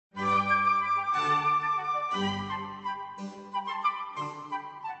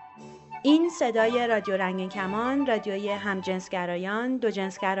این صدای رادیو رنگین کمان، رادیوی همجنسگرایان،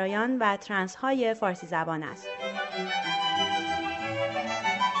 دوجنسگرایان و ترنس های فارسی زبان است.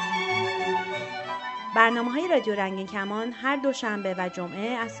 برنامه‌های رادیو رنگین کمان هر دوشنبه و جمعه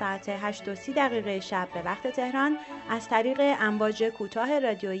از ساعت 8:30 شب به وقت تهران از طریق امواج کوتاه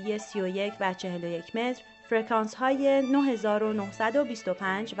رادیویی 31 و 41 متر، فرکانس های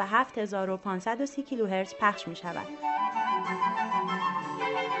 9925 و 7530 کیلوهرتز پخش می شود.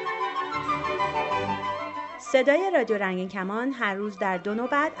 صدای رادیو رنگین کمان هر روز در 2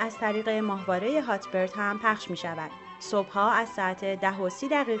 نوبت از طریق ماهواره هاتبرد هم پخش می شود. صبحها از ساعت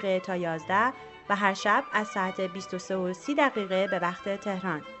 10:30 تا 11 و هر شب از ساعت 23:30 به وقت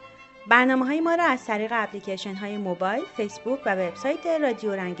تهران. برنامه‌های ما را از طریق اپلیکیشن‌های موبایل، فیسبوک و وبسایت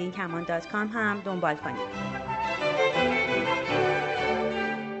رادیو رنگین کمان .com هم دنبال کنید.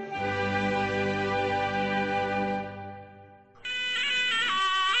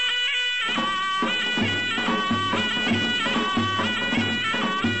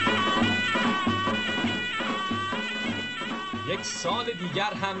 یک سال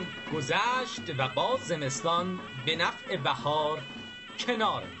دیگر هم گذشت و باز زمستان به نفع بهار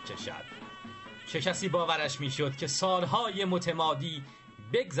کنار می‌کشد. چه کسی باورش میشد که سالهای متمادی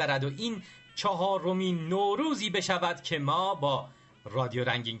بگذرد و این 4مین نوروزی بشود که ما با رادیو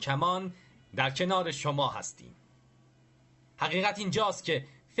رنگین کمان در کنار شما هستیم. حقیقت اینجاست که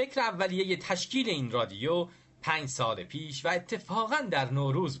فکر اولیه تشکیل این رادیو 5 سال پیش و اتفاقاً در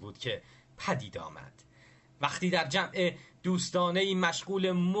نوروز بود که پدید آمد. وقتی در جمع دوستانه‌ای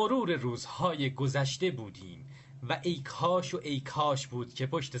مشغول مرور روزهای گذشته بودیم و ای کاش بود که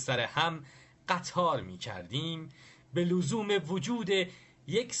پشت سر هم قطار می کردیم، به لزوم وجود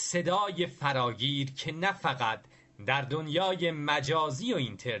یک صدای فراگیر که نه فقط در دنیای مجازی و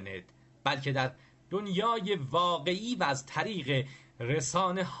اینترنت بلکه در دنیای واقعی و از طریق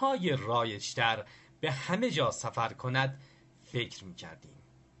رسانه‌های رایج‌تر به همه جا سفر کند فکر می کردیم.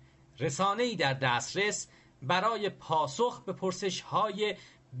 رسانه‌ای در دسترس برای پاسخ به پرسش‌های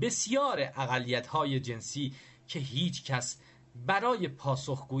بسیار اقلیت‌های جنسی که هیچ کس برای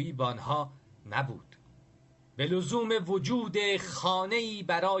پاسخگویی به آنها نبود. به لزوم وجود خانه‌ای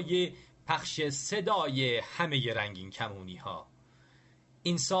برای پخش صدای همه رنگین کمونی‌ها.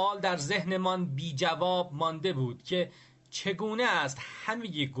 این سال در ذهنمان بی جواب مانده بود که چگونه است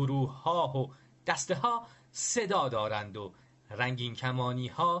همه گروه‌ها و دسته‌ها صدا دارند و رنگین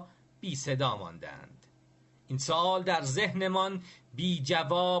کمانی‌ها بی صدا ماندند. این سوال در ذهنمان بی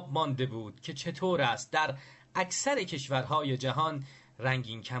جواب مانده بود که چطور است در اکثر کشورهای جهان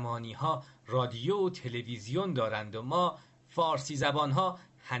رنگین کمانی ها رادیو و تلویزیون دارند و ما فارسی زبان ها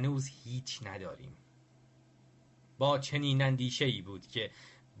هنوز هیچ نداریم. با چنین اندیشه‌ای بود که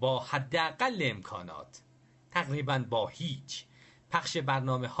با حداقل امکانات، تقریباً با هیچ، پخش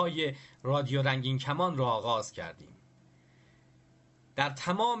برنامه‌های رادیو رنگین کمان را آغاز کردیم. در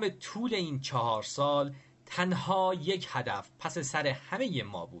تمام طول این 4 سال تنها یک هدف پس سر همه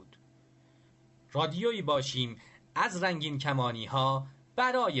ما بود: رادیویی باشیم از رنگین کمانی ها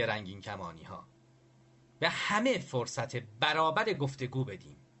برای رنگین کمانی ها. به همه فرصت برابر گفتگو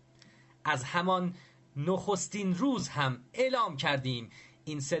بدیم. از همان نخستین روز هم اعلام کردیم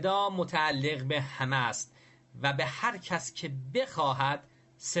این صدا متعلق به همه است و به هر کس که بخواهد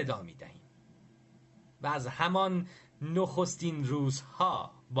صدا می دهیم. و از همان نخستین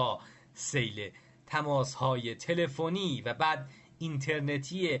روزها با سیل تماس‌های تلفنی و بعد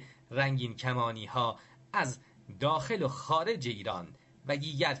اینترنتی رنگین کمانی ها از داخل و خارج ایران و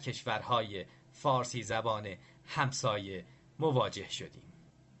دیگر کشورهای فارسی زبان همسایه مواجه شدیم.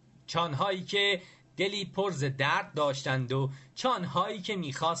 چانهایی که دلی پر ز درد داشتند و چانهایی که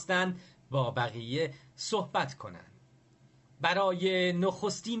می‌خواستند با بقیه صحبت کنند. برای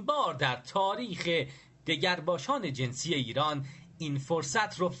نخستین بار در تاریخ دگرباشان جنسی ایران این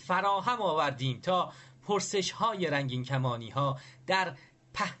فرصت رو فراهم آوردیم تا پرسش‌های رنگین کمانی‌ها در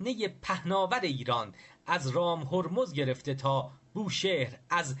پهنه پهناور ایران، از رام هرمز گرفته تا بوشهر،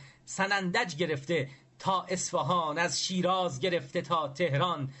 از سنندج گرفته تا اصفهان، از شیراز گرفته تا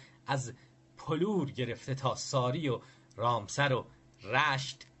تهران، از پلور گرفته تا ساری و رامسر و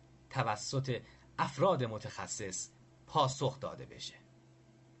رشت توسط افراد متخصص پاسخ داده بشه.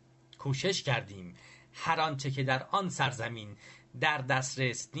 کوشش کردیم هر آنچه که در آن سرزمین در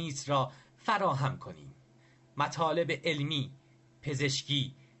دسترس نیست را فراهم کنیم. مطالب علمی،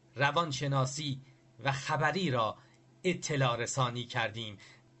 پزشکی، روانشناسی و خبری را اطلاع رسانی کردیم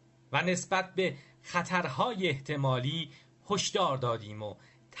و نسبت به خطرهای احتمالی هشدار دادیم و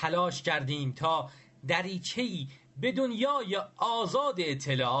تلاش کردیم تا دریچه‌ای به دنیای آزاد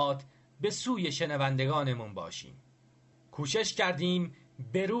اطلاعات به سوی شنوندگانمون باشیم. کوشش کردیم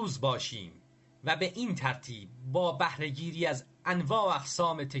بروز باشیم و به این ترتیب با بهره‌گیری از انواع و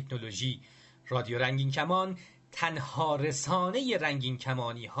اقسام تکنولوژی رادیو رنگین کمان تنها رسانه رنگین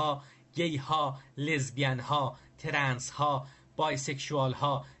کمانی ها، گی ها، لزبیان ها، ترنس ها، بایسکشوال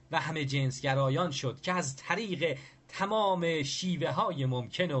ها و همه جنسگرایان شد که از طریق تمام شیوه های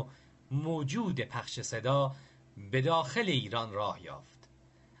ممکن و موجود پخش صدا به داخل ایران راه یافت.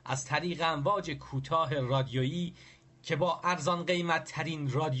 از طریق امواج کوتاه رادیویی که با ارزان قیمت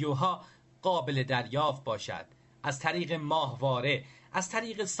ترین رادیوها قابل دریافت باشد، از طریق ماهواره، از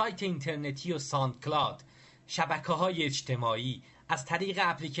طریق سایت اینترنتی و ساندکلاد، شبکه‌های اجتماعی، از طریق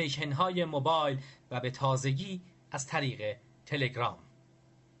اپلیکیشن‌های موبایل و به تازگی از طریق تلگرام.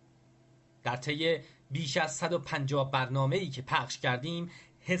 در طی بیش از 150 برنامه‌ای که پخش کردیم،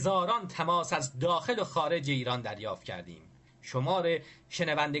 هزاران تماس از داخل و خارج ایران دریافت کردیم. شمار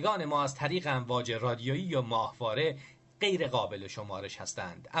شنوندگان ما از طریق امواج رادیویی و ماهواره غیر قابل شمارش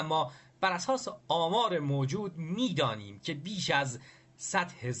هستند، اما بر اساس آمار موجود می‌دانیم که بیش از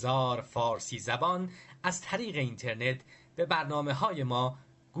 100,000 فارسی زبان از طریق اینترنت به برنامه‌های ما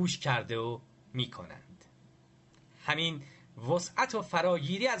گوش کرده و می‌کنند. همین وسعت و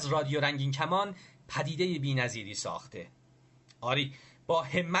فراگیری از رادیو رنگین کمان پدیده بی‌نظیری ساخته. آری، با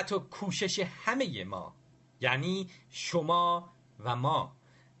همت و کوشش همه ما، یعنی شما و ما،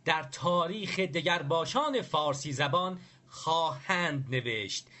 در تاریخ دگرباشان فارسی زبان خواهند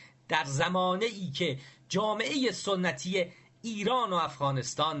نوشت در زمانه‌ای که جامعه سنتی ایران و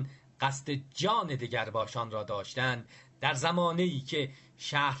افغانستان قصد جان دگرباشان را داشتند، در زمانه‌ای که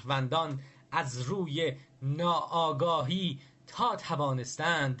شهروندان از روی ناآگاهی تا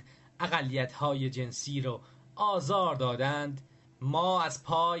توانستند اقلیت‌های جنسی را آزار دادند، ما از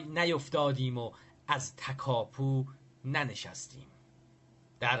پای نیفتادیم و از تکاپو ننشستیم.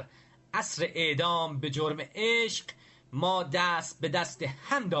 در عصر اعدام به جرم عشق ما دست به دست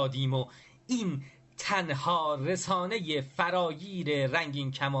هم دادیم و این تنها رسانه فراگیر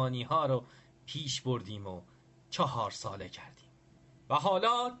رنگین کمانی ها رو پیش بردیم و 4 ساله کردیم و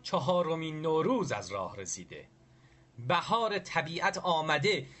حالا 4مین نوروز از راه رسیده. بهار طبیعت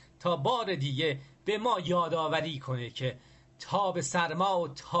آمده تا بار دیگه به ما یادآوری کنه که تاب سرما و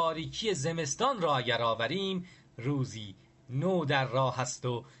تاریکی زمستان را اگر آوریم، روزی نو در راه است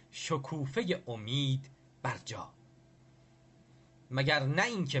و شکوفه امید بر جا. مگر نه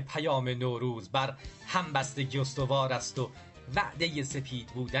این که پیام نوروز بر همبستگی استوار است و وعده سپید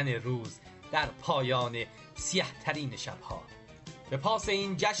بودن روز در پایان سیه ترین شبها. به پاس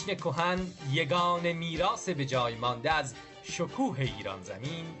این جشن کهن، یگان میراث به جای مانده از شکوه ایران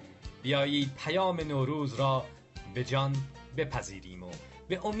زمین، بیایید پیام نوروز را به جان بپذیریم و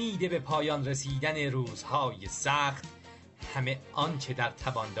به امید به پایان رسیدن روزهای سخت همه آنچه در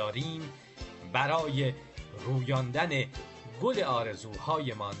توان داریم برای رویاندن گل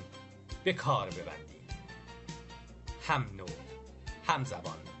آرزوهایمان به کار ببندیم. هم نو، هم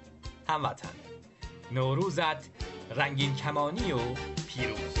زبان، هم وطن. نوروزت رنگین کمانی و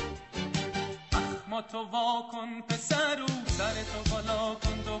پیروز. ما تو واکن پسرو، سر تو بالا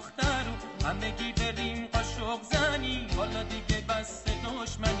کن دخترو، همگی بریم قاشق زنی، حالا دیگه بس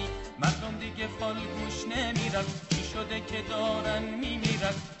دشمنی، مردم دیگه فالگوش نمیرن، چی شده که دارن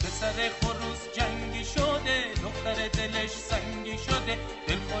میمیرن، پسر خروس جنگی شده، دختر دلش سنگی شده،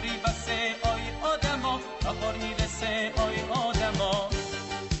 دلخوری بسه آی آدما، بهار میرسه آی آدما.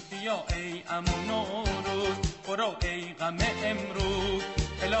 بیا ای عمو نوروز، برو ای غم امروز،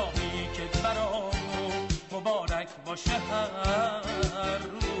 الهی که برامون مبارک باشه هر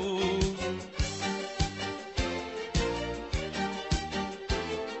روز.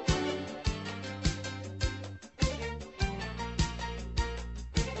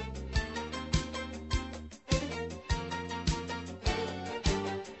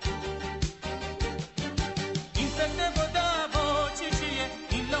 این فتنه و دعوا چی چیه،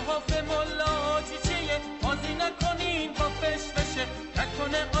 این لحاف ملا چی چیه، بازی نکنین با فش بشه،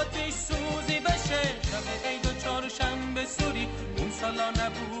 نکنه آتیش سوزی بشه، شب عید و چهارشنبه سوری، اون سالا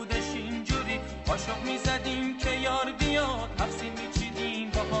نبودش اینجوری، قاشق میزدیم که یار بیاد، حفظی میچیدیم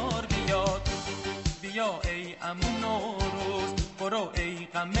بهار بیاد. بیا ای عمو نوروز، برو ای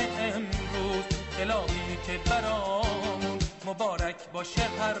غم امروز، الهی که برامون مبارک باشه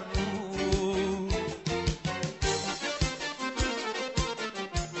هر روز.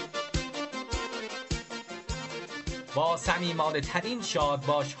 با صمیمانه ترین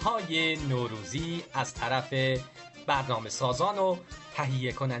شادباش های نوروزی از طرف برنامه سازان و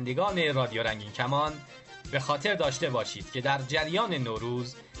تهیه کنندگان رادیو رنگین کمان، به خاطر داشته باشید که در جریان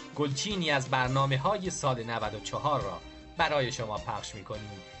نوروز گلچینی از برنامه های سال 94 را برای شما پخش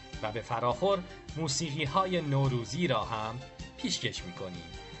می‌کنیم و به فراخور موسیقی های نوروزی را هم پیشکش میکنیم.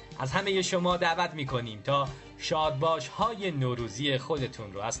 از همه شما دعوت میکنیم تا شادباش‌های نوروزی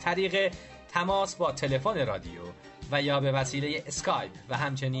خودتون رو از طریق تماس با تلفن رادیو و یا به وسیله اسکایپ و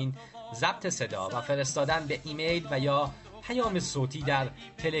همچنین ضبط صدا و فرستادن به ایمیل و یا پیام صوتی در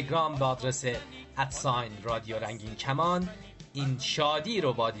تلگرام به آدرس @رادیو رنگین کمان این شادی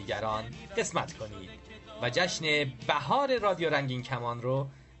رو با دیگران قسمت کنید و جشن بهار رادیو رنگین کمان رو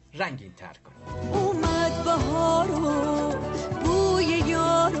رنگین تر کنید. اومد بهار و بوی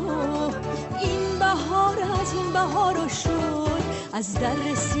یارو، این بهار از اون بهار شد، از در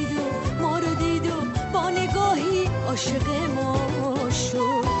رسید و ما رو دید و با نگاهی عاشق ما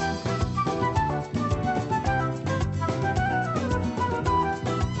شد.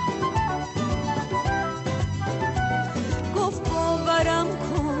 گفت باورم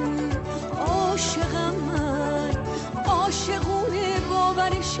کن عاشقم من، عاشقونه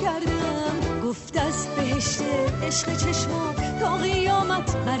باورش کردم. گفت از بهشت عشق چشما تا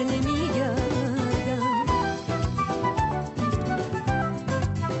قیامت بر نمیگردم.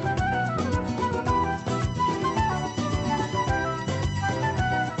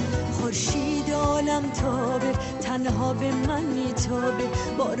 خورشید عالم تابه، تنها به من میتابه،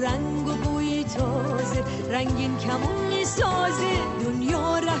 با رنگ و بوی تازه رنگین کمان میسازه.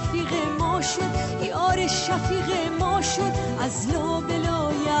 دنیا رفیق ما شد، یار شفیق ما شد، از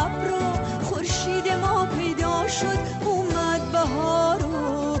لابلای ابرا خورشید ما پیدا شد. اومد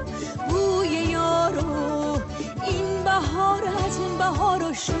بهارو بوی یارو، این بهار از اون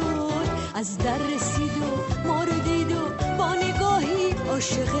بهارو شد، از در رسید و ما رو دید و با نگاهی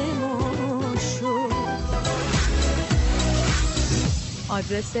عاشق ما شد.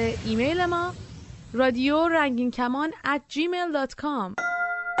 آدرس ایمیل ما رادیو رنگین کمان @gmail.com.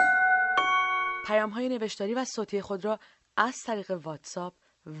 پیام‌های نوشتاری و صوتی خود را از طریق واتساپ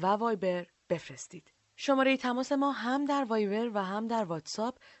و وایبر بفرستید. شماره تماس ما هم در وایبر و هم در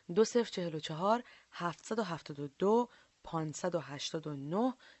واتساپ 2044 772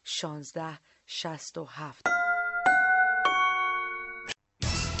 589 1667.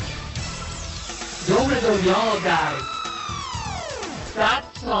 دور دنیا در 100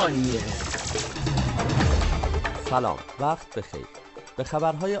 ثانیه. سلام، وقت بخیر. به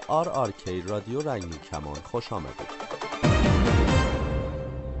خبرهای RRK رادیو رنگین کمان خوش آمدید.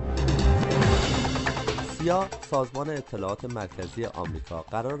 سیا، سازمان اطلاعات مرکزی آمریکا،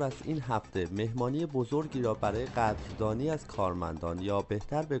 قرار است این هفته مهمانی بزرگی را برای قدردانی از کارمندان یا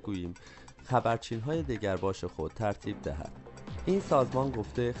بهتر بگوییم خبرچین‌های دگرباش خود ترتیب دهد. این سازمان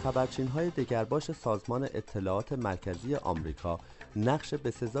گفته خبرچین‌های دگرباش سازمان اطلاعات مرکزی آمریکا نقش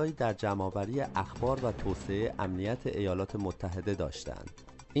بسزایی در جمع‌آوری اخبار و توسعه امنیت ایالات متحده داشتند.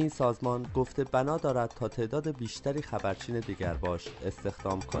 این سازمان گفته بنا دارد تا تعداد بیشتری خبرچین دگرباش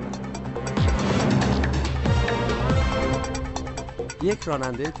استخدام کند. یک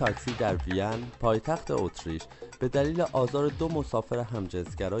راننده تاکسی در وین، پایتخت اتریش، به دلیل آزار 2 مسافر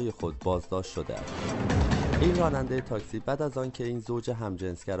همجنسگرای خود بازداشت شده است. این راننده تاکسی بعد از آنکه این زوج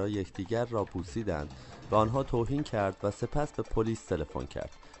همجنسگرا یکدیگر را بوسیدند، به آنها توهین کرد و سپس به پلیس تلفن کرد.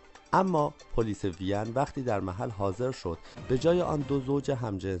 اما پلیس وین وقتی در محل حاضر شد، به جای آن 2 زوج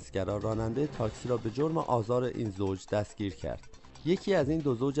همجنسگرا راننده تاکسی را به جرم آزار این زوج دستگیر کرد. یکی از این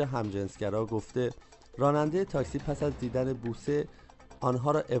 2 زوج همجنسگرا گفته راننده تاکسی پس از دیدن بوسه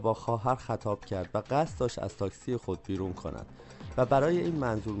آنها را اباخواهر خطاب کرد و قصد داشت از تاکسی خود بیرون کند و برای این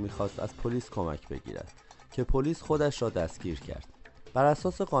منظور می‌خواست از پلیس کمک بگیرد که پلیس خودش را دستگیر کرد. بر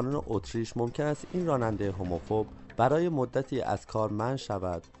اساس قانون اتریش ممکن است این راننده هوموفوب برای مدتی از کار منع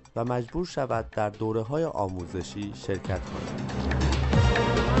شود و مجبور شود در دوره‌های آموزشی شرکت کند.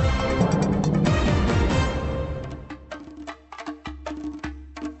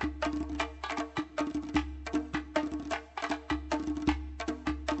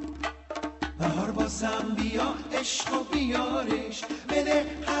 بهار بازم بیا عشق و بیارش، بده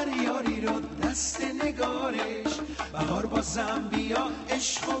هر یاری رو دست نگارش. بهار بازم بیا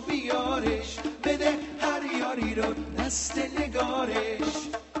عشق و بیارش، بده هر یاری رو دست نگارش.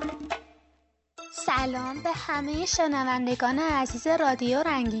 سلام به همه شنوندگان عزیز رادیو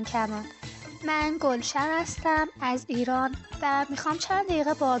رنگین کمان. من گلشن هستم از ایران و میخوام چند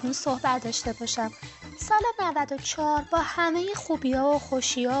دقیقه باهاتون صحبت داشته باشم. سال 94 با همه خوبی‌ها و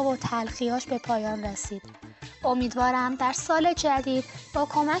خوشی‌ها و تلخی‌هاش به پایان رسید. امیدوارم در سال جدید با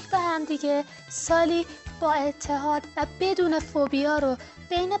کمک به هم دیگه سالی با اتحاد و بدون فوبیا رو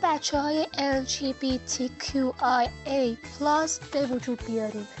بین بچه‌های LGBTQIA+ به وجود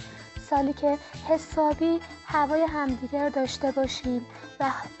بیاریم. سالی که حسابی هوای همدیگر داشته باشیم و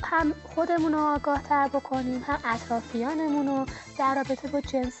هم خودمون رو آگاه تر بکنیم، هم اطرافیانمون رو در رابطه با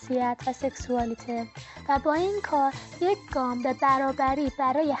جنسیت و سکسوالیته و با این کار یک گام به برابری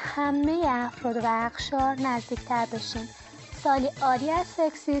برای همه افراد و اقشار نزدیکتر بشیم. سالی عالی از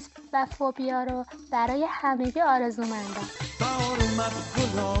سکسیسم و فوبیا رو برای همگی آرزومندم. بهار اومد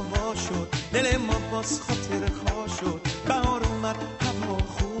گلابا شد، دل ما باز خاطر خواه شد. بهار اومد هوا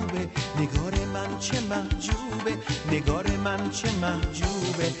خوبه، نگار من چه محجوبه، نگار من چه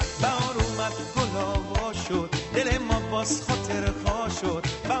محجوبه. بهار اومد گلابا شد، دل ما باز خاطر خواه شد.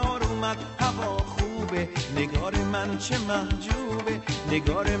 بهار اومد هوا خوبه، نگار من چه محجوبه،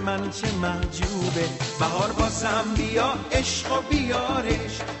 نگار من چه محجوبه. بهار بازم بیا عشق و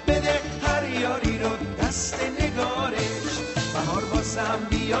بیارش، بده هر یاری رو دست نگارش. بهار بازم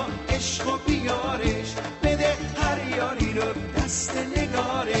بیا عشق و بیارش، بده هر یاری رو دست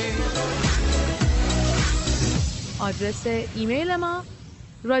نگارش. آدرس ایمیل ما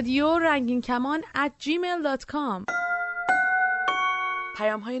رادیو رنگین کمان @gmail.com.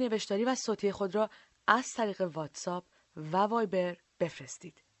 پیام‌های نوشتاری و صوتی خود را از طریق واتساپ و وایبر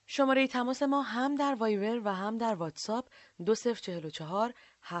بفرستید. شماره تماس ما هم در وایبر و هم در واتساپ 2044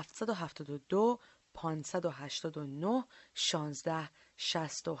 772 589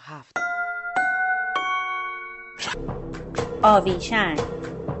 1667. آویشن،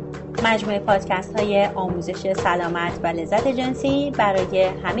 مجموعه پادکست های آموزش سلامت و لذت جنسی برای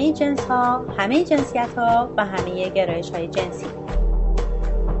همه جنس ها، همه جنسیت ها و همه گرایش های جنسی.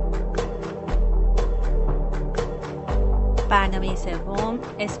 برنامه سوم،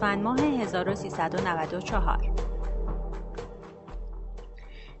 اسفند ماه 1394.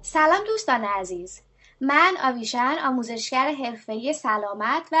 سلام دوستان عزیز، من آویشن، آموزشگر حرفه‌ای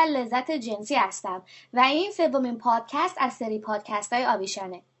سلامت و لذت جنسی هستم و این سومین پادکست از سری پادکست های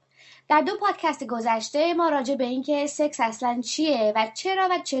آویشنه. در 2 پادکست گذشته ما راجع به این که سکس اصلا چیه و چرا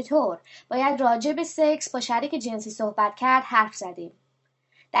و چطور باید راجع به سکس با شریک جنسی صحبت کرد حرف زدیم.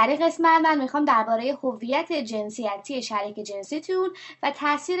 در این قسمت من میخوام درباره هویت جنسیتی شریک جنسیتون و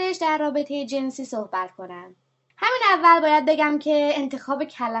تاثیرش در رابطه جنسی صحبت کنم. همین اول باید بگم که انتخاب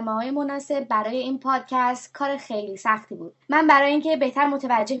کلمه‌های مناسب برای این پادکست کار خیلی سختی بود. من برای اینکه بهتر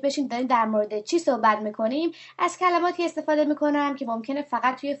متوجه بشیم داریم در مورد چی صحبت میکنیم از کلماتی استفاده میکنم که ممکنه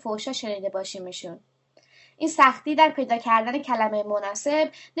فقط توی فحشا شنیده باشیمشون. این سختی در پیدا کردن کلمه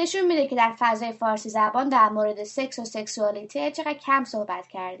مناسب نشون میده که در فضای فارسی زبان در مورد سکس و سکسوالیته چقدر کم صحبت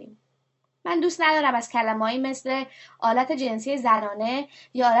کردیم. من دوست ندارم از کلمه‌هایی مثل آلت جنسی زنانه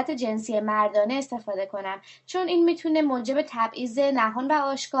یا آلت جنسی مردانه استفاده کنم، چون این میتونه موجب تبعیض نهان و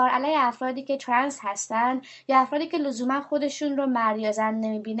آشکار علیه افرادی که ترنس هستن یا افرادی که لزوما خودشون رو مرد یا زن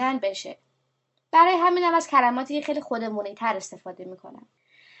نمیبینن بشه. برای همینم از کلماتی خیلی خودمونی تر استفاده میکنم.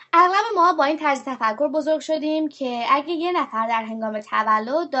 اغلب ما با این طرز تفکر بزرگ شدیم که اگه یه نفر در هنگام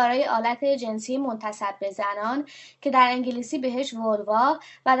تولد دارای آلت جنسی منتسب به زنان که در انگلیسی بهش وولوا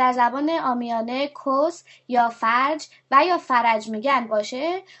و در زبان عامیانه کوس یا فرج و یا فرج میگن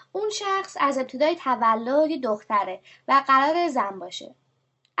باشه، اون شخص از ابتدای تولد دختره و قرار زن باشه.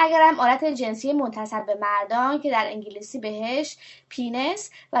 اگر هم آلت جنسی منتسب به مردان که در انگلیسی بهش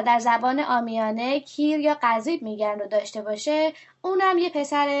پینس و در زبان عامیانه کیر یا قضیب میگن رو داشته باشه، اونم یه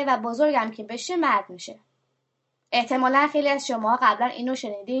پسره و بزرگم که بشه مرد میشه. احتمالا خیلی از شما قبلا اینو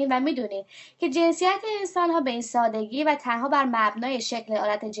شنیدین و میدونین که جنسیت انسان‌ها به این سادگی و تنها بر مبنای شکل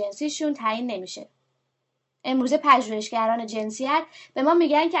آلت جنسیشون تعیین نمیشه. امروزه پژوهشگران جنسیت به ما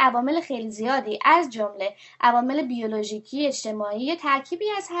میگن که عوامل خیلی زیادی از جمله عوامل بیولوژیکی، اجتماعی یا ترکیبی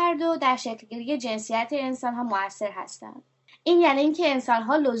از هر دو در شکل‌گیری جنسیت انسان‌ها مؤثر هستند. این یعنی اینکه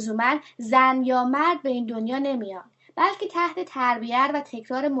انسان‌ها لزوماً زن یا مرد به این دنیا نمیان، بلکه تحت تربیت و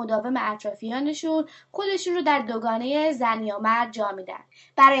تکرار مداوم اطرافیانشون خودشون رو در دوگانه زن یا مرد جا میدن.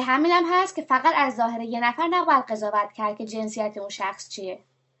 برای همینم هست که فقط از ظاهر یه نفر نباید قضاوت کرد که جنسیت اون شخص چیه.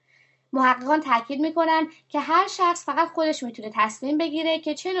 محققان تاکید میکنن که هر شخص فقط خودش میتونه تصمیم بگیره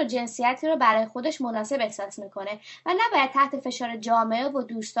که چه نوع جنسیتی رو برای خودش مناسب احساس میکنه و نباید تحت فشار جامعه و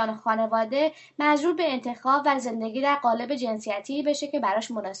دوستان و خانواده مجبور به انتخاب و زندگی در قالب جنسیتی بشه که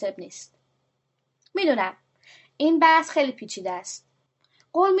براش مناسب نیست. میدونم این بحث خیلی پیچیده است.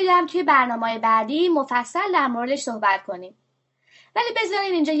 قول میدم توی برنامه‌های بعدی مفصل در موردش صحبت کنیم. ولی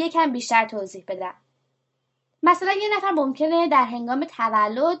بذارین اینجا یکم بیشتر توضیح بدم. مثلا یه نفر ممکنه در هنگام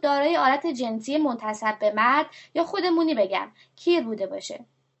تولد دارای آلت جنسی منتسب به مرد یا خودمونی بگم کیر بوده باشه.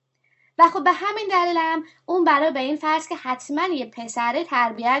 و خب به همین دلیلم اون برای به این فرض که حتما یه پسره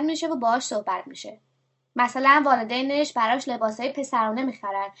تربیت میشه و باهاش صحبت میشه. مثلا والدینش براش لباسای پسرانه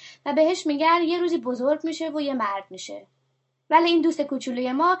میخرن و بهش میگن یه روزی بزرگ میشه و یه مرد میشه. ولی این دوست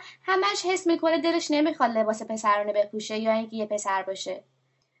کوچولوی ما همش حس میکنه دلش نمیخواد لباس پسرانه بپوشه یا اینکه یه پسر باشه.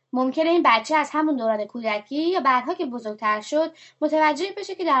 ممکنه این بچه از همون دوران کودکی یا بعدها که بزرگتر شد متوجه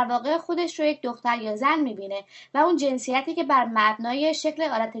بشه که در واقع خودش رو یک دختر یا زن میبینه و اون جنسیتی که بر مبنای شکل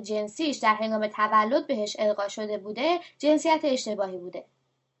آلت جنسیش در هنگام تولد بهش القا شده بوده جنسیت اشتباهی بوده.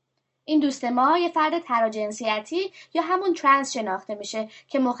 این دوست ما یه فرد تراجنسیتی یا همون ترنس شناخته میشه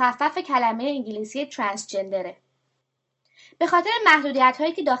که مخفف کلمه انگلیسی ترانسجندره. به خاطر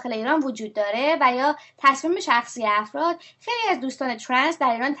محدودیت‌هایی که داخل ایران وجود داره و یا تصمیم شخصی افراد، خیلی از دوستان ترنس در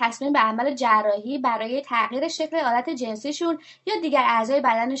ایران تصمیم به عمل جراحی برای تغییر شکل آلت جنسیشون یا دیگر اعضای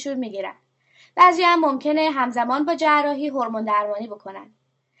بدنشون میگیرن. بعضی هم ممکنه همزمان با جراحی هورمون درمانی بکنن.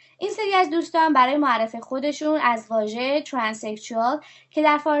 این سری از دوستان برای معرفی خودشون از واژه ترانسکشوال که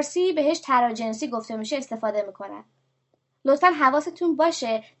در فارسی بهش تراجنسی گفته میشه استفاده میکنن. لطفاً حواستون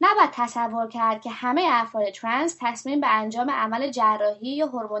باشه نباید تصور کرد که همه افراد ترنس تصمیم به انجام عمل جراحی یا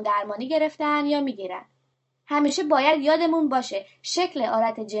هورمون درمانی گرفتن یا میگیرن. همیشه باید یادمون باشه شکل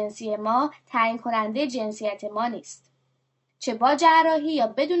آلت جنسی ما تعیین کننده جنسیت ما نیست. چه با جراحی یا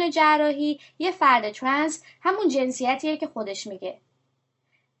بدون جراحی یه فرد ترنس همون جنسیتیه که خودش میگه.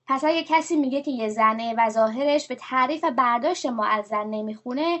 پس اگه کسی میگه که یه زنه و ظاهرش به تعریف و برداشت ما از زن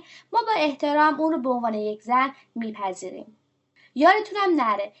نمیخونه، ما با احترام اون رو به عنوان یک زن میپذیریم. یادتونم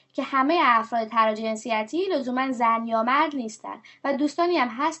نره که همه افراد تراجنسیتی لزوما زن یا مرد نیستن و دوستانی هم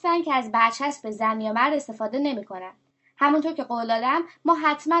هستن که از برچسب زن یا مرد استفاده نمیکنن. همونطور که قول دادم ما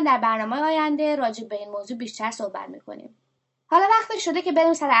حتما در برنامه آینده راجع به این موضوع بیشتر صحبت میکنیم. حالا وقت شده که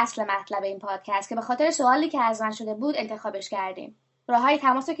بریم سر اصل مطلب این پادکست که به خاطر سوالی که از من شده بود انتخابش کردیم. راههای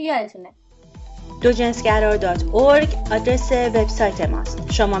تماس که یادتونه. dojensgara.org آدرس وبسایت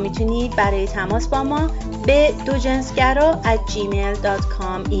ماست. شما میتونید برای تماس با ما به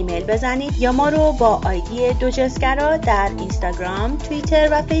dojensgara@gmail.com ایمیل بزنید یا ما رو با آیدی دوجنسگرا در اینستاگرام، توییتر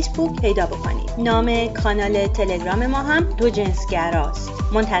و فیسبوک پیدا بکنید. نام کانال تلگرام ما هم دوجنسگراست.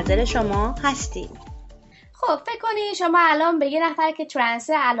 منتظر شما هستیم. خب فکر کنید شما الان به یه نفر که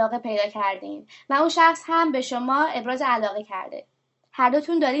ترنسه علاقه پیدا کردین و اون شخص هم به شما ابراز علاقه کرده. هر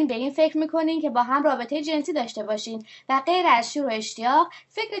دوتون دارین به این فکر میکنین که با هم رابطه جنسی داشته باشین و غیر از شور و اشتیاق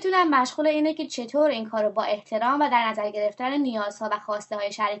فکرتون هم مشغول اینه که چطور این کارو با احترام و در نظر گرفتن نیازها و خواسته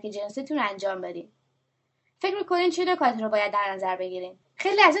های شریک جنسیتون انجام بدین. فکر میکنین چه نکاتی رو باید در نظر بگیرین؟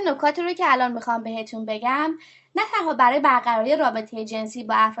 خیلی از این نکات رو که الان میخوام بهتون بگم نه تنها برای برقراری رابطه جنسی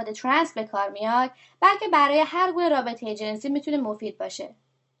با افراد ترنس به کار میاد، بلکه برای هر گونه رابطه جنسی میتونه مفید باشه.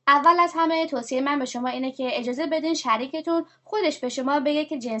 اول از همه توصیه من به شما اینه که اجازه بدین شریکتون خودش به شما بگه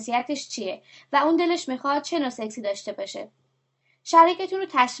که جنسیتش چیه و اون دلش میخواد چه نوع سکسی داشته باشه. شریکتون رو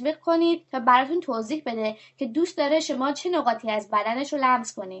تشویق کنید تا براتون توضیح بده که دوست داره شما چه نقاطی از بدنش رو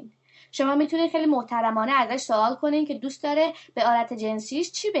لمس کنین. شما میتونید خیلی محترمانه ازش سوال کنین که دوست داره به آلت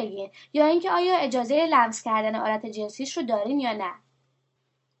جنسیش چی بگین یا اینکه آیا اجازه لمس کردن آلت جنسیش رو دارین یا نه.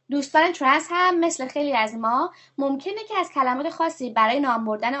 دوستان ترنس هم مثل خیلی از ما ممکنه که از کلمات خاصی برای نام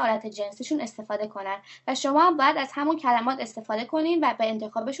بردن آلت جنسیشون استفاده کنن و شما هم باید از همون کلمات استفاده کنین و به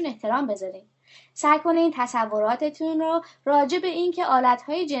انتخابشون احترام بذارین. سعی کنین تصوراتتون رو راجع به این که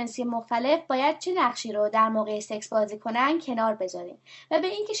آلت‌های جنسی مختلف باید چه نقشی رو در موقع سکس بازی کنن کنار بذارین و به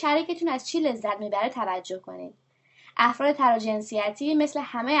این که شریکتون از چی لذت میبره توجه کنین. افراد تراجنسیتی مثل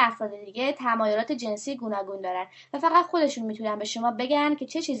همه افراد دیگه تمایلات جنسی گوناگون دارن و فقط خودشون میتونن به شما بگن که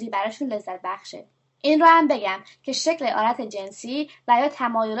چه چیزی براشون لذت بخشه. این رو هم بگم که شکل آلت جنسی و یا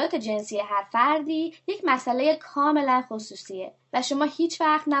تمایلات جنسی هر فردی یک مسئله کاملا خصوصیه و شما هیچ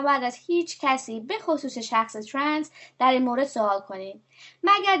وقت نباید از هیچ کسی به خصوص شخص ترنس در این مورد سوال کنین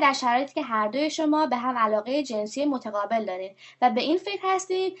مگر در شرایطی که هر دوی شما به هم علاقه جنسی متقابل دارین و به این فکر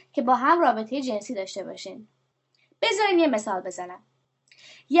هستین که با هم رابطه جنسی داشته باشین. بذارین یه مثال بزنم.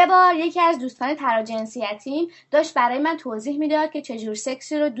 یه بار یکی از دوستان تراجنسیتیم داشت برای من توضیح میداد که چجور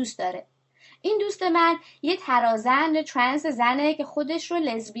سکسی رو دوست داره. این دوست من یه ترازن ترنس زنه که خودش رو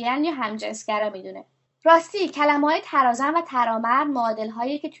لزبیان یا همجنسگرا میدونه. راستی کلمه‌های ترازن و ترامرد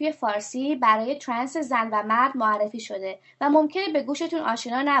معادل‌هایی که توی فارسی برای ترنس زن و مرد معرفی شده و ممکنه به گوشتون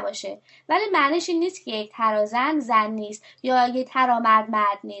آشنا نباشه، ولی معنیش این نیست که یک ترازن زن نیست یا یک ترامرد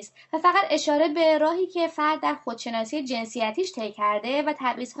مرد نیست و فقط اشاره به راهی که فرد در خودشناسی جنسیتیش طی کرده و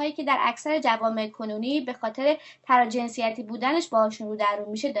تبعیض‌هایی که در اکثر جوامع کنونی به خاطر تراجنسیتی بودنش باهاشون رو در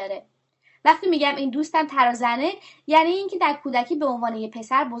رو میشه داره. وقتی میگم این دوستم ترازنه یعنی اینکه در کودکی به عنوان یه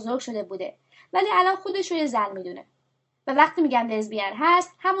پسر بزرگ شده بوده ولی الان خودش رو یه زن میدونه. و وقتی میگم لزبیان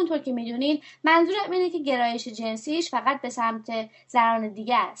هست همونطور که میدونین منظورم اینه که گرایش جنسیش فقط به سمت زنان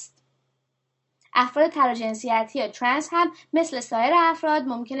دیگه است. افراد تراجنسیتی یا ترنس هم مثل سایر افراد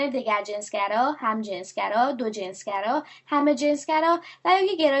ممکنه دگرجنسگرا، همجنسگرا، دوجنسگرا، همه جنسگرا و یا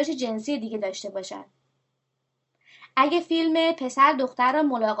یک گرایش جنسی دیگه داشته باشن. اگه فیلم پسر دختر را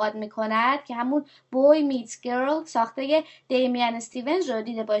ملاقات میکند که همون بوی میتس گرل ساخته دیمیان استیونز رو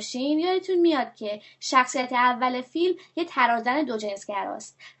دیده باشین، یادتون میاد که شخصیت اول فیلم یه ترازن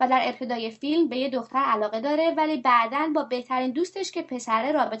دوجنسگراست و در ابتدای فیلم به یه دختر علاقه داره، ولی بعداً با بهترین دوستش که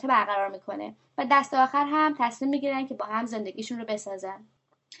پسره رابطه برقرار میکنه و دست آخر هم تصمیم میگیرن که با هم زندگیشون رو بسازن.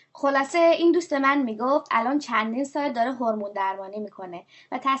 خلاصه این دوست من میگفت الان چندین سال داره هورمون درمانی میکنه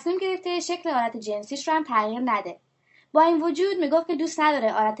و تصمیم گرفته شکل آلت جنسیش رو هم تغییر نده. با این وجود میگفت که دوست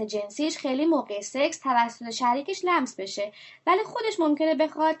نداره آلت جنسیش خیلی موقع سکس توسط شریکش لمس بشه، ولی خودش ممکنه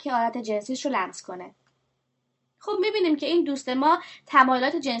بخواد که آلت جنسیش رو لمس کنه. خب میبینیم که این دوست ما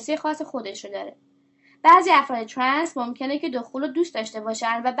تمایلات جنسی خاص خودش رو داره. بعضی افراد ترنس ممکنه که دخول رو دوست داشته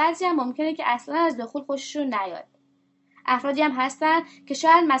باشن و بعضی هم ممکنه که اصلا از دخول خوششون نیاد. افرادی هم هستن که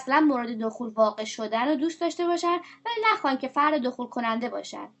شاید مثلا مورد دخول واقع شدن رو دوست داشته باشن ولی نخوان که فرد دخول کننده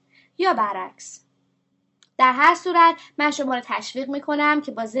باشن، یا برعکس. در هر صورت من شما رو تشویق میکنم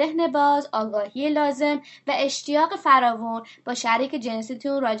که با ذهن باز، آگاهی لازم و اشتیاق فراوان با شریک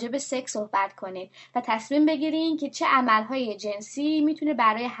جنسیتون راجع به سکس صحبت کنید و تصمیم بگیرین که چه عملهای جنسی میتونه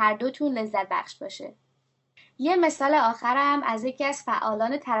برای هر دوتون لذت بخش باشه. یه مثال آخرم از یکی از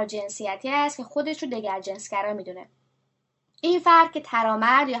فعالان تراجنسیتی است که خودش رو دگرجنسگرا میدونه. این فرد که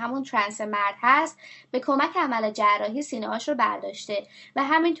ترامرد یا همون ترنس مرد هست به کمک عمل جراحی سینه‌هاش رو برداشته و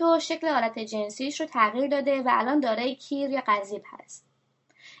همینطور شکل آلت جنسیش رو تغییر داده و الان دارای کیر یا قضیب هست.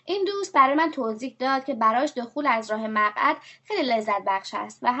 این دوست برای من توضیح داد که براش دخول از راه مقعد خیلی لذت بخش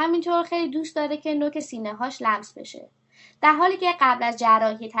است و همینطور خیلی دوست داره که نوک سینه‌هاش لمس بشه، در حالی که قبل از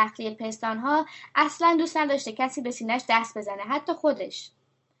جراحی تخلیه پستان‌ها اصلاً دوست نداشته کسی به سینه‌اش دست بزنه، حتی خودش.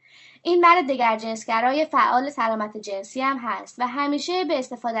 این مرد دگرجنسگرای فعال سلامت جنسی هم هست و همیشه به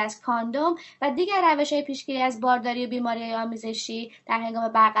استفاده از کاندوم و دیگر روش‌های پیشگیری از بارداری و بیماری‌های آمیزشی در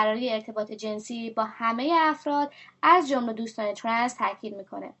هنگام برقراری ارتباط جنسی با همه افراد از جمله دوستان ترنس تاکید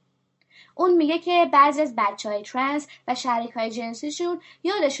میکنه. اون میگه که بعضی از بچه‌های ترنس و شریک‌های جنسیشون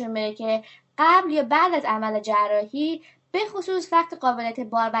یادشون میره که قبل یا بعد از عمل جراحی به خصوص وقت قابلیت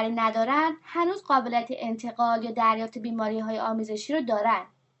باروری ندارن، هنوز قابلیت انتقال یا دریافت بیماری‌های آمیزشی رو دارن.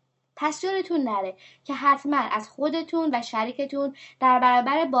 پس یادتون نره که حتما از خودتون و شریکتون در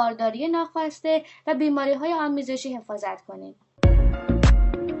برابر بارداری ناخواسته و بیماری‌های آمیزشی حفاظت کنید.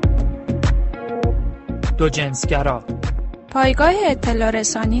 دوجنسگرا، پایگاه اطلاع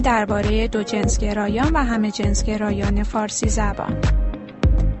رسانی درباره دوجنسگرایان و همه جنسگرایان فارسی زبان.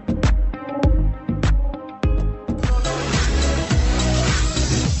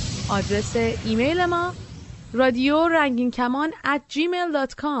 آدرس ایمیل ما رادیو رنگین کمان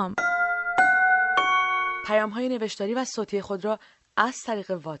 @gmail.com. پیام‌های نوشتاری و صوتی خود را از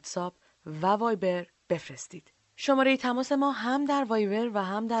طریق واتساپ و وایبر بفرستید. شماره تماس ما هم در وایبر و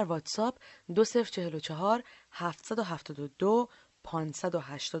هم در واتساپ 2044 772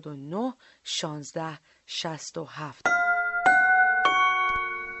 589 1667.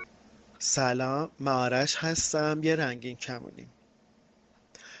 سلام، من آرش هستم، یه رنگین کمونی.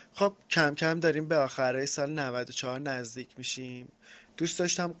 خب کم کم داریم به آخرهای سال 94 نزدیک میشیم. دوست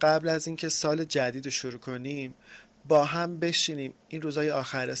داشتم قبل از اینکه سال جدید رو شروع کنیم با هم بشینیم این روزهای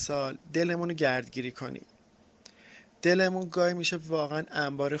آخر سال دلمون رو گردگیری کنیم. دلمون گاهی میشه واقعا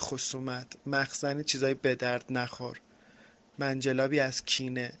انبار خصومت، مخزن چیزای به درد نخور، منجلابی از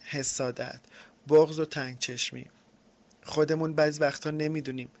کینه، حسادت، بغض و تنگ چشمی. خودمون بعضی وقتا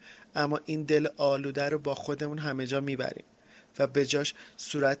نمیدونیم، اما این دل آلوده رو با خودمون همه جا میبریم و به جاش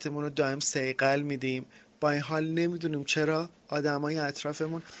صورتمون رو دائم صیقل میدیم. با این حال نمیدونیم چرا آدمای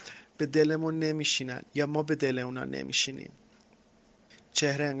اطرافمون به دلمون نمیشینن یا ما به دل اونا نمیشینیم.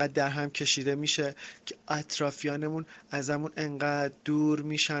 چهره انقدر در هم کشیده میشه که اطرافیانمون ازمون انقدر دور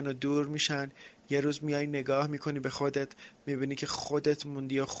میشن. یه روز میای نگاه میکنی به خودت، میبینی که خودت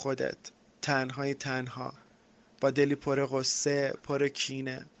موندی و خودت تنها با دلی پر غصه، پر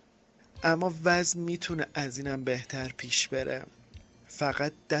کینه. اما وضع میتونه از اینم بهتر پیش بره.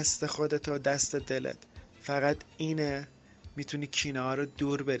 فقط دست خودت و دست دلت، فقط اینه میتونی کینه ها رو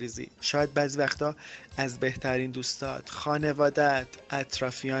دور بریزی. شاید بعضی وقتا از بهترین دوستات، خانوادت،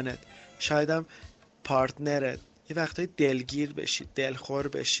 اطرافیانت، شاید هم پارتنرت یه وقتای دلگیر بشی، دلخور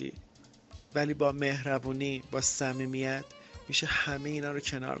بشی، ولی با مهربونی، با صمیمیت میشه همه اینا رو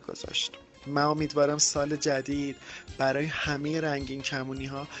کنار گذاشت. من امیدوارم سال جدید برای همه رنگین کمونی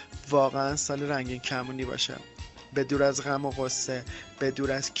ها واقعا سال رنگین کمونی باشه. به دور از غم و غصه، به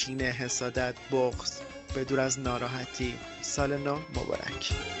دور از کینه، حسادت، بغض، به دور از ناراحتی. سال نو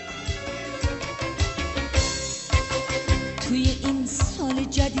مبارک.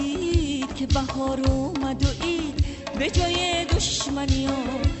 بهار اومد و عید به جای دشمنی ها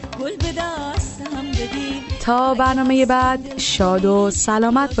گل به دست هم بدیم. تا برنامه بعد شاد و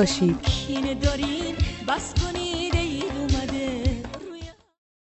سلامت باشید. کینه دارین بس